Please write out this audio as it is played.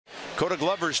Koda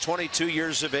Glover is 22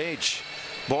 years of age.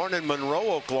 Born in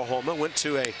Monroe, Oklahoma. Went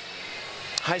to a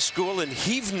high school in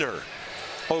Heavener,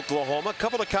 Oklahoma. A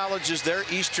couple of colleges there,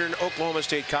 Eastern Oklahoma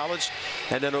State College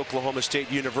and then Oklahoma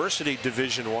State University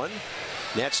Division I.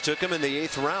 Nats took him in the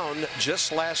 8th round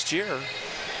just last year,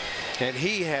 and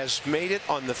he has made it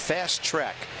on the fast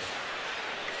track.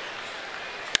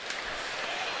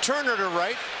 Turner to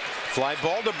right, fly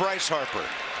ball to Bryce Harper.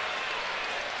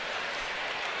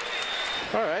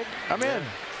 All right, I'm in.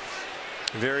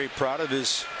 Very proud of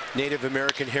his Native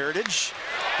American heritage,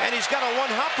 and he's got a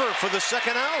one-hopper for the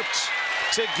second out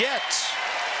to get.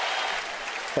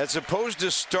 As opposed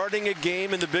to starting a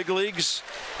game in the big leagues,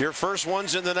 your first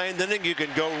one's in the 9th inning, you can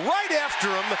go right after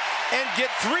him and get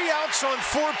 3 outs on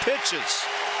 4 pitches.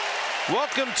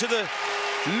 Welcome to the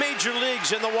major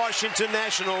leagues in the Washington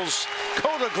Nationals,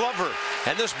 Koda Glover,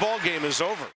 and this ball game is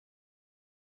over.